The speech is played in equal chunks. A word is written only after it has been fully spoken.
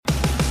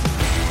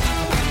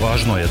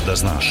Važno je da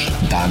znaš.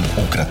 Dan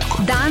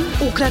ukratko. Dan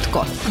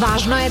ukratko.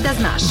 Važno je da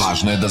znaš.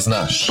 Važno je da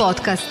znaš.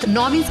 Podcast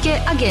novinske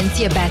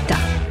agencije Beta.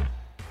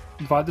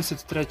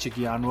 23.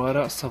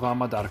 januara sa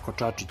vama Darko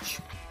Čačić.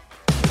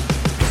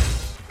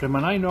 Prema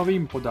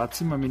najnovijim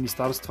podacima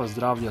Ministarstva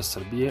zdravlja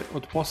Srbije,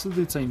 od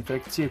posljedica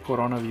infekcije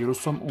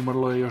koronavirusom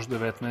umrlo je još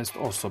 19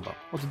 osoba.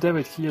 Od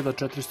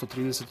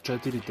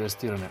 9434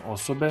 testirane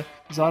osobe,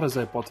 zaraza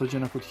je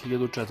potvrđena kod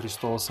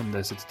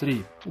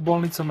 1483. U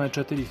bolnicama je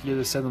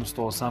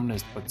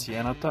 4718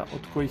 pacijenata,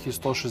 od kojih je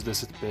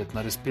 165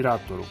 na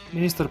respiratoru.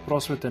 Ministar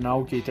prosvete,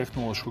 nauke i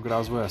tehnološkog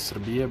razvoja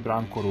Srbije,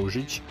 Branko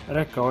Ružić,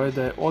 rekao je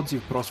da je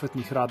odziv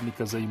prosvetnih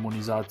radnika za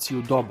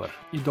imunizaciju dobar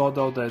i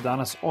dodao da je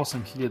danas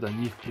 8000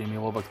 njih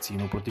primilo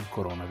vakcinu protiv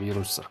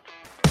koronavirusa.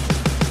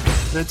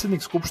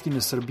 Predsjednik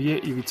Skupštine Srbije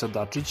Ivica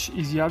Dačić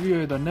izjavio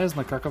je da ne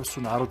zna kakav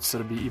su narod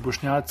Srbi i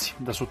Bošnjaci,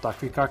 da su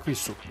takvi kakvi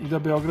su i da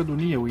Beogradu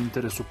nije u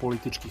interesu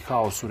politički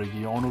haos u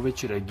regionu,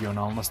 već i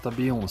regionalna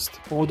stabilnost.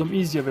 Povodom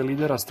izjave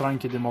lidera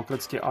stranke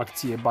Demokratske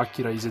akcije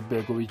Bakira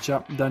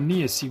Izetbegovića da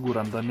nije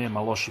siguran da nema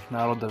loših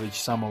naroda,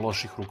 već samo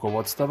loših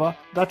rukovodstava,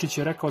 Dačić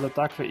je rekao da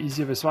takve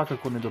izjave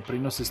svakako ne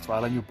doprinose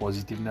stvaranju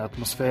pozitivne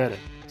atmosfere.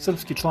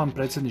 Srpski član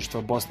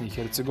predsjedništva Bosne i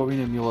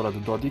Hercegovine Milorad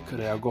Dodik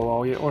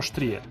reagovao je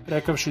oštrije,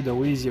 rekavši da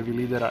u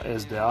izjavi lidera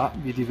SDA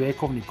vidi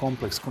vekovni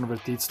kompleks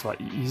konvertitstva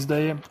i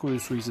izdaje koju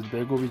su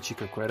Izetbegovići,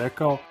 kako je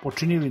rekao,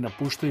 počinili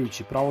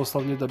napuštajući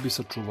pravoslavlje da bi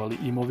sačuvali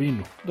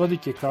imovinu.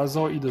 Dodik je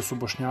kazao i da su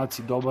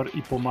Bošnjaci dobar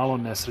i pomalo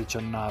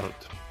nesrećan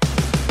narod.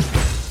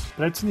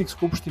 Predsjednik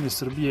Skupštine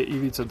Srbije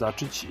Ivica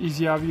Dačić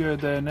izjavio je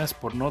da je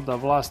nesporno da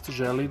vlast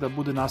želi da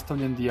bude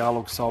nastavljen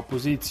dijalog sa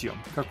opozicijom,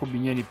 kako bi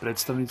njeni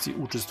predstavnici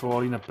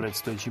učestvovali na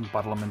predstojećim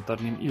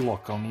parlamentarnim i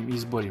lokalnim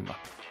izborima.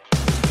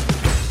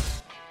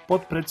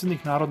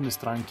 Potpredsjednik Narodne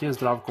stranke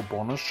Zdravko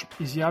Ponoš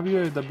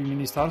izjavio je da bi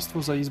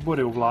Ministarstvo za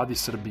izbore u vladi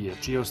Srbije,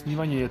 čije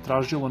osnivanje je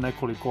tražilo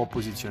nekoliko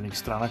opozicionih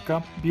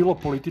stranaka, bilo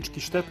politički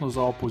štetno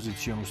za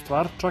opozicionu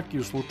stvar, čak i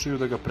u slučaju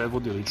da ga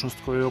predvodi ličnost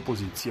kojoj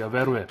opozicija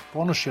veruje.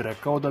 Ponoš je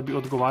rekao da bi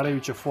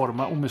odgovarajuća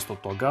forma umjesto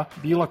toga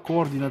bila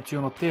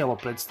koordinaciono telo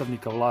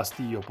predstavnika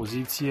vlasti i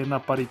opozicije na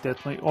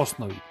paritetnoj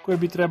osnovi, koje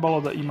bi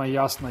trebalo da ima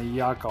jasna i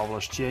jaka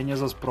ovlašćenja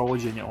za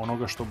sprovođenje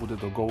onoga što bude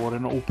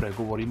dogovoreno u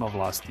pregovorima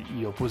vlasti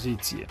i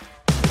opozicije.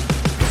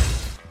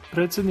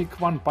 Predsjednik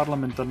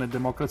vanparlamentarne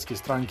Demokratske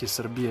stranke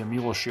Srbije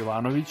Miloš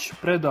Jovanović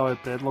predao je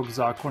predlog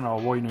zakona o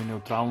vojnoj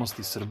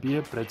neutralnosti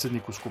Srbije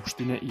predsjedniku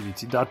Skupštine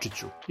Ivici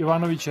Dačiću.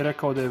 Jovanović je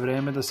rekao da je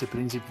vreme da se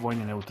princip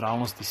vojne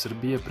neutralnosti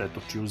Srbije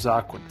pretoči u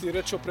zakon.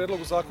 Reč je o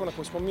predlogu zakona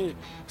koji smo mi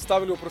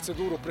stavili u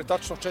proceduru pre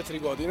tačno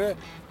 4 godine.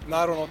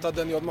 Naravno,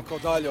 tada nije odmakao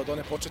dalje od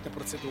one početne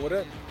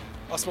procedure,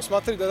 a smo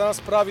smatrali da je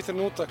danas pravi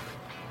trenutak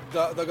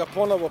da ga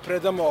ponovo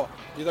predamo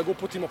i da ga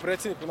uputimo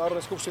predsjedniku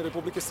Narodne skupštine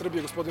Republike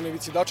Srbije, gospodinu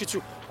Ivici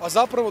Dačiću, a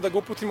zapravo da ga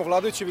uputimo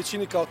vladajućoj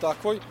većini kao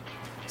takvoj,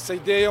 sa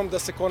idejom da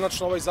se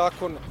konačno ovaj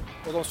zakon,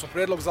 odnosno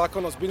predlog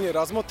zakona, ozbiljnije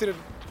razmotri.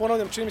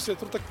 Ponavljam, čini mi se da je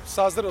trenutak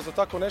sazreo za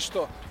tako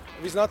nešto.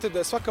 Vi znate da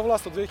je svaka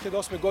vlast od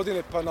 2008.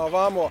 godine pa na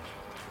ovamo,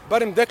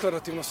 barem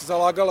deklarativno se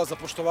zalagala za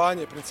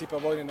poštovanje principa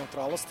vojne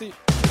neutralnosti.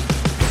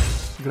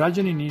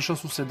 Građani Niša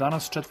su se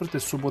danas 4.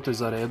 subote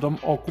za redom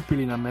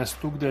okupili na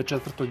mestu gde je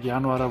 4.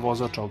 januara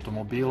vozač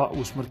automobila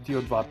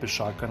usmrtio 2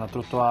 pešaka na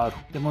trotoaru.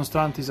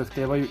 Demonstranti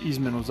zahtevaju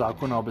izmenu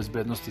zakona o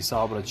bezbednosti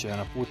saobraćaja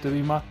na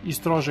putevima i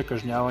strože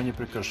kažnjavanje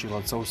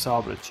prekršilaca u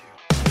saobraćaju.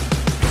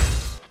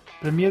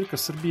 Premijerka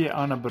Srbije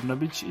Ana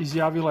Brnabić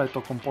izjavila je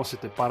tokom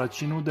posete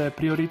Paraćinu da je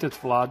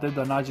prioritet vlade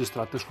da nađe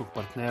strateškog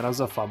partnera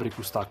za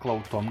fabriku stakla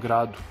u tom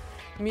gradu.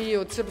 Mi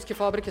od srpske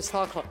fabrike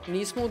stakla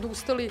nismo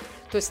odustali,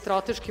 to je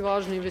strateški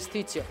važna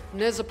investicija,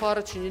 ne za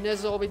Paraćin i ne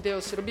za ovaj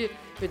deo Srbije,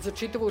 već za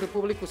čitavu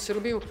Republiku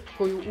Srbiju,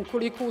 koju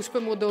ukoliko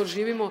uspemo da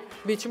oživimo,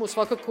 bit ćemo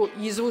svakako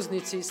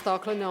izvoznici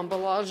staklene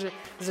ambalaže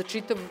za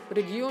čitav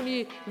region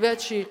i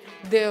veći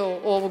deo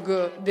ovog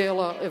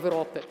dela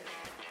Evrope.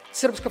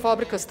 Srpska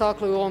fabrika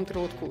stakla je u ovom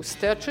trenutku u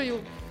stečaju.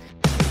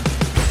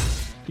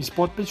 Iz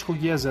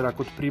Potpećkog jezera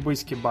kod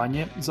Pribojske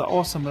banje za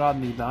 8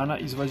 radnih dana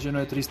izvađeno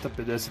je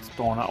 350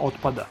 tona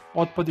otpada.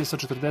 Otpad je sa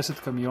 40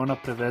 kamiona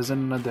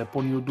prevezen na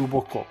deponiju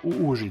Duboko u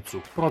Užicu.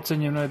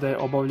 Procenjeno je da je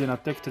obavljena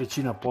tek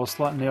 1/3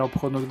 posla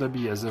neophodnog da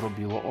bi jezero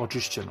bilo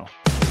očišćeno.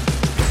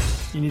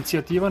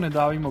 Inicijativa Ne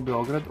davimo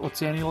Beograd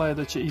ocenila je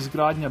da će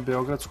izgradnja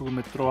beogradskog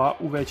metroa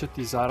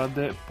uvećati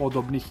zarade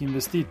podobnih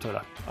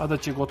investitora, a da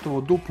će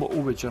gotovo duplo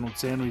uvećanu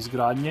cenu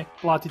izgradnje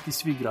platiti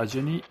svi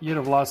građani, jer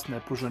vlast ne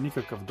pruža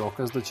nikakav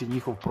dokaz da će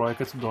njihov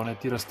projekat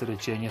doneti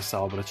rasterećenje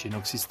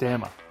saobraćajnog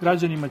sistema.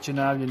 Građanima će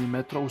najavljeni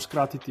metro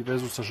uskratiti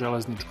vezu sa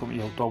železničkom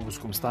i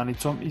autobuskom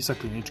stanicom i sa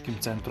kliničkim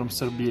centrom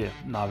Srbije,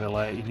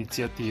 navela je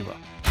inicijativa.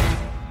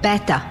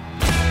 Beta.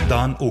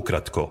 Dan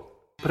ukratko.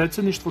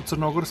 Predsjedništvo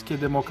Crnogorske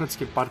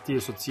demokratske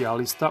partije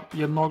socijalista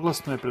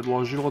jednoglasno je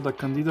predložilo da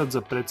kandidat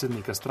za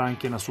predsjednika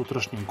stranke na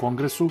sutrašnjem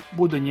kongresu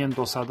bude njen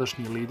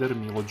dosadašnji lider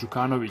Milo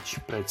Đukanović,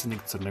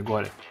 predsjednik Crne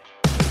Gore.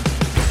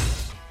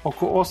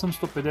 Oko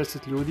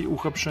 850 ljudi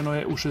uhapšeno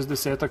je u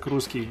 60-ak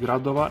ruskih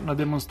gradova na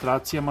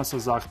demonstracijama sa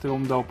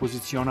zahtevom da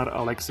opozicionar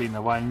Aleksej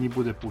Navalnji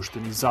bude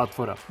pušten iz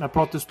zatvora. Na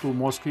protestu u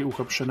Moskvi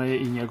uhapšena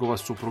je i njegova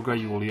supruga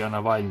Julija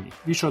Navalnji.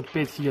 Više od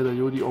 5000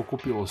 ljudi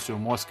okupilo se u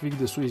Moskvi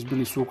gde su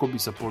izbili sukobi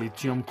sa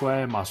policijom koja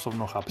je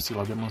masovno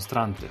hapsila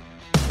demonstrante.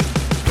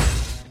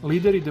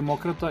 Lideri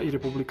demokrata i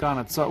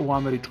republikanaca u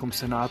američkom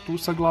senatu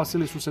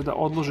saglasili su se da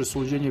odlože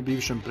suđenje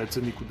bivšem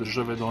predsjedniku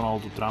države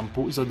Donaldu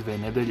Trumpu za 2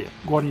 nedelje.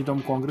 Gornji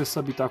dom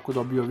kongresa bi tako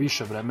dobio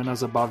više vremena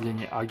za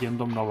bavljenje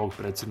agendom novog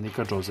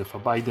predsjednika Josepha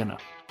Bidena.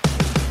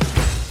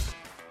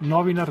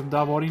 Novinar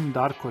Davorin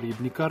Darko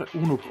Ribnikar,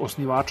 unuk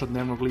osnivača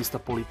dnevnog lista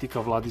Politika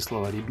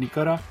Vladislava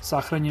Ribnikara,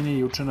 sahranjen je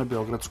juče na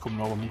Beogradskom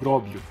Novom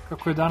groblju.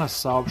 Kako je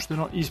danas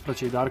saopšteno,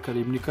 ispraćaj Darka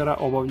Ribnikara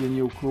obavljen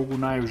je u krugu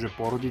najuže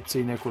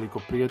porodice i nekoliko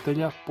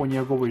prijatelja, po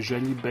njegovoj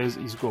želji bez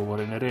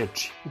izgovorene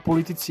reči. U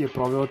politici je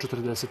proveo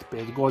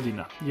 45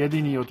 godina,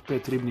 jedini je od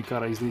 5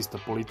 Ribnikara iz lista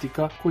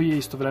Politika, koji je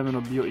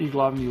istovremeno bio i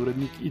glavni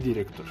urednik i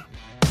direktor.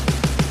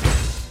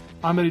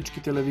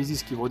 Američki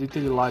televizijski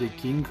voditelj Larry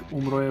King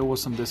umro je u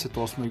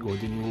 88.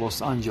 godini u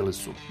Los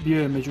Angelesu.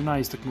 Bio je među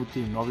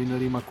najistaknutijim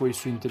novinarima koji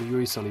su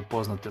intervjuisali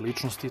poznate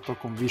ličnosti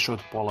tokom više od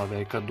pola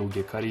veka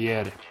duge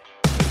karijere.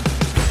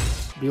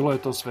 Bilo je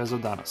to sve za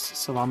danas.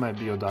 Sa vama je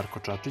bio Darko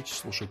Čačić,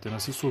 slušajte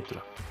nas i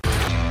sutra.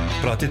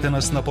 Pratite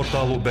nas na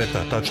portalu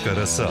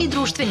beta.rs I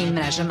društvenim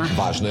mrežama.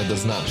 Važno je da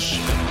znaš.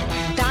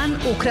 Dan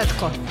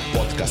ukratko.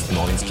 Podcast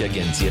novinske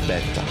agencije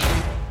Beta.